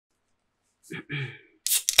Hey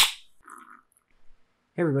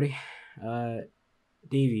everybody,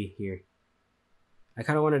 Davey here. I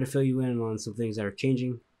kind of wanted to fill you in on some things that are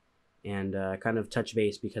changing and kind of touch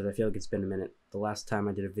base because I feel like it's been a minute. The last time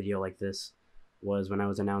I did a video like this was when I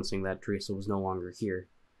was announcing that Teresa was no longer here.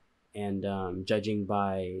 And judging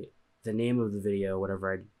by the name of the video,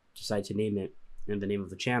 whatever I decide to name it, and the name of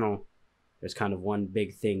the channel, there's kind of one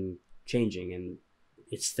big thing changing, and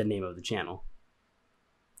it's the name of the channel.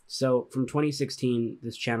 So from 2016,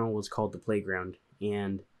 this channel was called The Playground,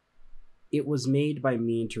 and it was made by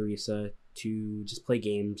me and Teresa to just play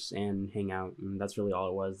games and hang out, and that's really all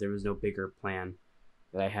it was. There was no bigger plan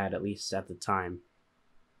that I had, at least at the time.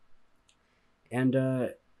 And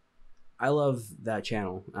I love that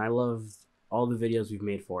channel. I love all the videos we've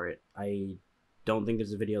made for it. I don't think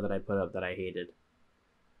there's a video that I put up that I hated,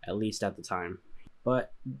 at least at the time.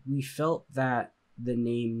 But we felt that the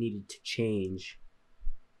name needed to change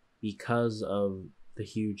because of the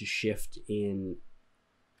huge shift in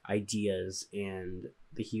ideas and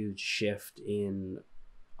the huge shift in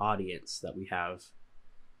audience that we have.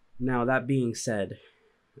 Now, that being said,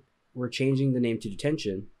 we're changing the name to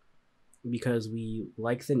Detention because we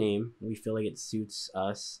like the name. We feel like it suits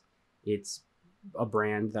us. It's a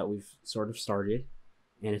brand that we've sort of started,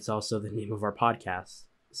 and it's also the name of our podcast.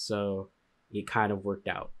 So it kind of worked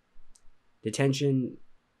out. Detention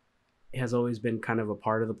has always been kind of a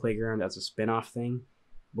part of the playground as a spin-off thing,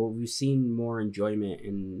 but we've seen more enjoyment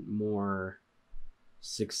and more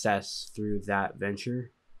success through that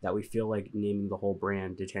venture that we feel like naming the whole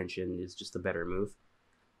brand Detention is just a better move.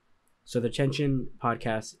 So the Detention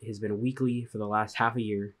podcast has been weekly for the last half a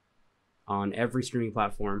year on every streaming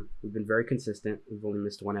platform. We've been very consistent. We've only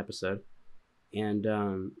missed one episode. And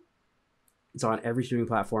it's on every streaming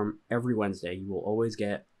platform every Wednesday. You will always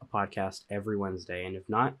get a podcast every Wednesday. And if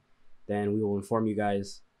not, then we will inform you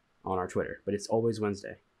guys on our Twitter. But it's always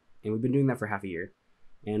Wednesday. And we've been doing that for half a year.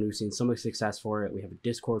 And we've seen so much success for it. We have a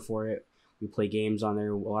Discord for it. We play games on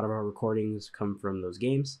there. A lot of our recordings come from those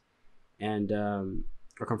games. And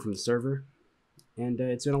or come from the server. And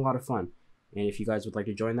it's been a lot of fun. And if you guys would like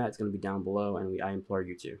to join that, it's going to be down below. And I implore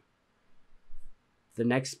you to. The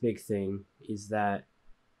next big thing is that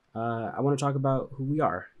I want to talk about who we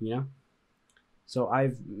are, you know? So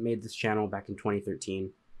I've made this channel back in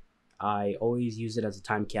 2013. I always use it as a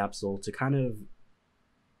time capsule to kind of,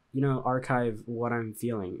 you know, archive what I'm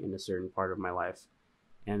feeling in a certain part of my life.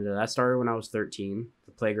 And that started when I was 13.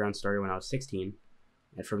 The playground started when I was 16.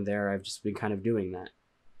 And from there, I've just been kind of doing that.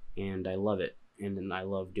 And I love it. And I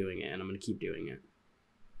love doing it. And I'm going to keep doing it.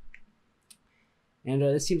 And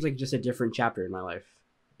this seems like just a different chapter in my life.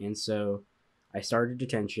 And so I started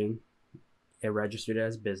Detention. It registered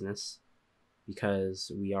as business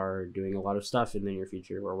because we are doing a lot of stuff in the near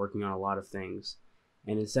future. We're working on a lot of things.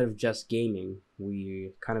 And instead of just gaming,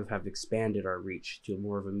 we kind of have expanded our reach to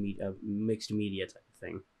more of a mixed media type of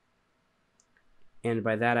thing. And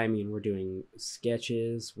by that, I mean we're doing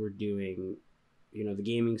sketches, we're doing, you know, the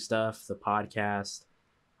gaming stuff, the podcast.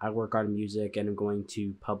 I work on music and I'm going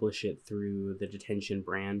to publish it through the Detention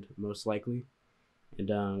brand, most likely.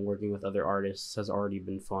 And working with other artists has already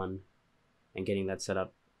been fun, and getting that set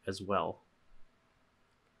up as well.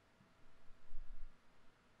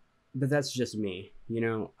 But that's just me. You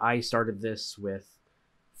know, I started this with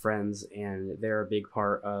friends, and they're a big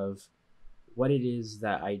part of what it is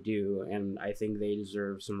that I do, and I think they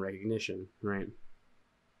deserve some recognition, right?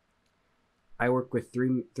 I work with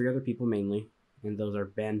three other people mainly, and those are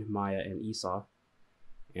Ben, Myah, and Esau.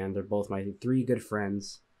 And they're both my three good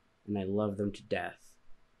friends, and I love them to death.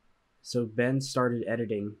 So Ben started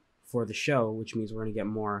editing for the show, which means we're going to get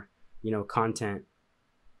more, you know, content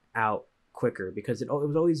out quicker, because it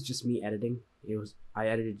was always just me editing. I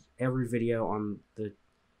edited every video on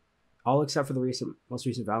all except for the most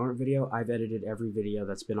recent Valorant video. I've edited every video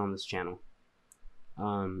that's been on this channel.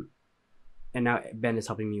 And now Ben is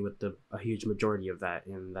helping me with a huge majority of that,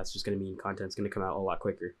 and that's just going to mean content's going to come out a lot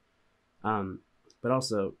quicker. But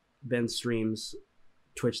also, Ben streams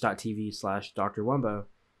twitch.tv/Dr. Wumbo,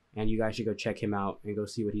 and you guys should go check him out and go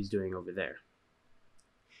see what he's doing over there.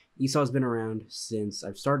 Esau's been around since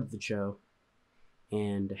I've started the show,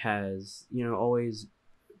 and has, you know, always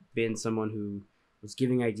been someone who was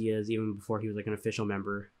giving ideas even before he was like an official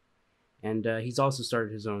member. And he's also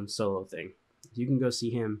started his own solo thing. You can go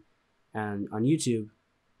see him and on YouTube,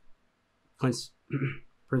 Prince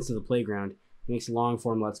of the Playground. He makes long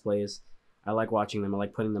form Let's Plays. I like watching them. I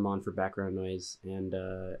like putting them on for background noise. And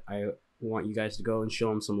I want you guys to go and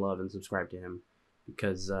show him some love and subscribe to him,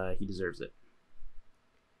 because he deserves it.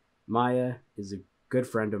 Myah is a good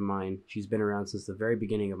friend of mine. She's been around since the very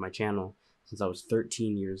beginning of my channel, since I was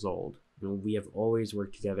 13 years old. We have always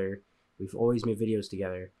worked together. We've always made videos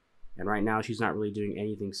together. And right now she's not really doing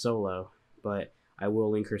anything solo, but I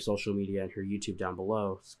will link her social media and her YouTube down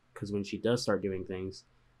below, because when she does start doing things,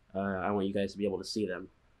 I want you guys to be able to see them.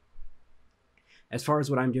 As far as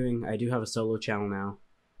what I'm doing, I do have a solo channel now.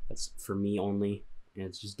 That's for me only, and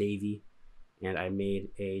it's just Davey. And I made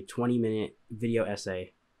a 20-minute video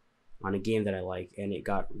essay on a game that I like, and it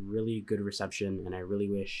got really good reception, and I really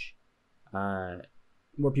wish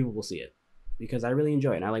more people will see it, because I really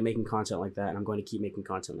enjoy it, and I like making content like that, and I'm going to keep making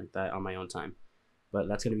content like that on my own time. But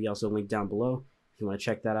that's going to be also linked down below. If you want to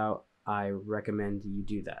check that out, I recommend you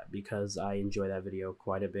do that, because I enjoy that video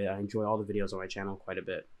quite a bit. I enjoy all the videos on my channel quite a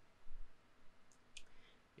bit.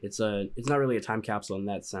 It's not really a time capsule in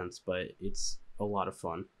that sense, but it's a lot of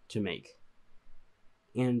fun to make.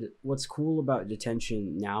 And what's cool about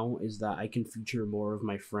Detention now is that I can feature more of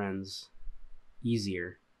my friends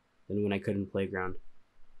easier than when I could in Playground,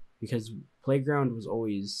 because Playground was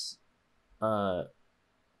always a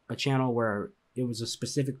channel where it was a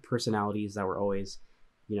specific personalities that were always,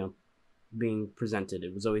 being presented.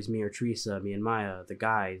 It was always me or Teresa, me and Myah, the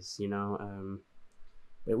guys,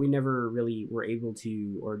 but we never really were able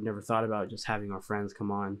to, or never thought about just having our friends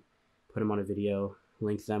come on, put them on a video,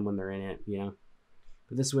 link them when they're in it,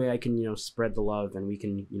 But this way I can, spread the love, and we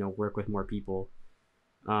can, work with more people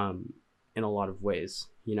in a lot of ways,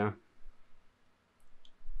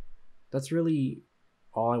 That's really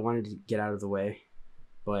all I wanted to get out of the way.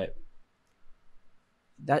 But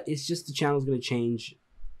that it's just the channel's going to change.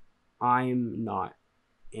 I'm not,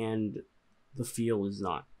 and the feel is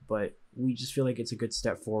not. But we just feel like it's a good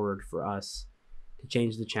step forward for us to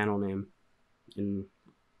change the channel name. And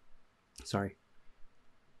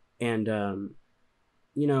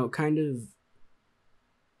kind of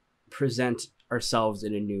present ourselves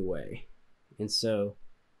in a new way. And so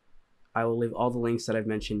I will leave all the links that I've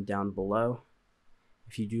mentioned down below.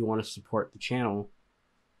 If you do want to support the channel,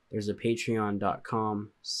 there's a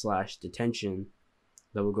patreon.com/detention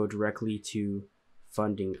that will go directly to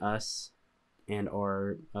funding us and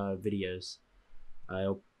our videos.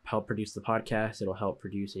 It'll help produce the podcast. It'll help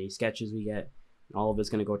produce any sketches we get. And all of it's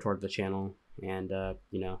going to go toward the channel and,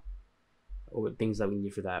 things that we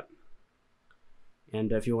need for that.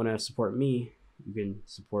 And if you want to support me, you can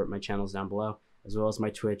support my channels down below, as well as my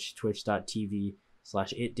Twitch,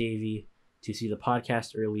 twitch.tv/itdavy, to see the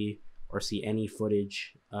podcast early or see any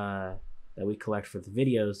footage that we collect for the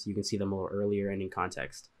videos. You can see them a little earlier and in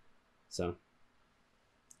context. So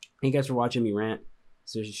thank you guys for watching me rant.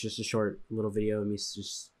 So it's just a short little video of me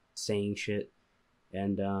just saying shit.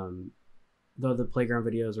 And though the Playground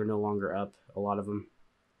videos are no longer up, a lot of them,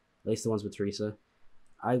 at least the ones with Teresa,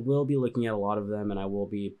 I will be looking at a lot of them, and I will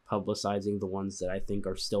be publicizing the ones that I think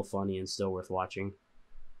are still funny and still worth watching.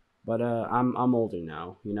 But I'm older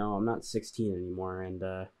now, I'm not 16 anymore, and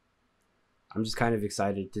I'm just kind of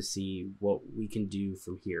excited to see what we can do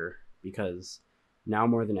from here, because now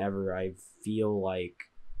more than ever I feel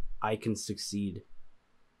like I can succeed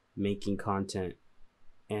making content,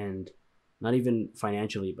 and not even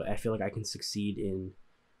financially, but I feel like I can succeed in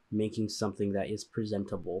making something that is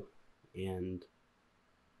presentable. And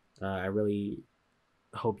I really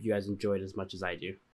hope you guys enjoyed as much as I do.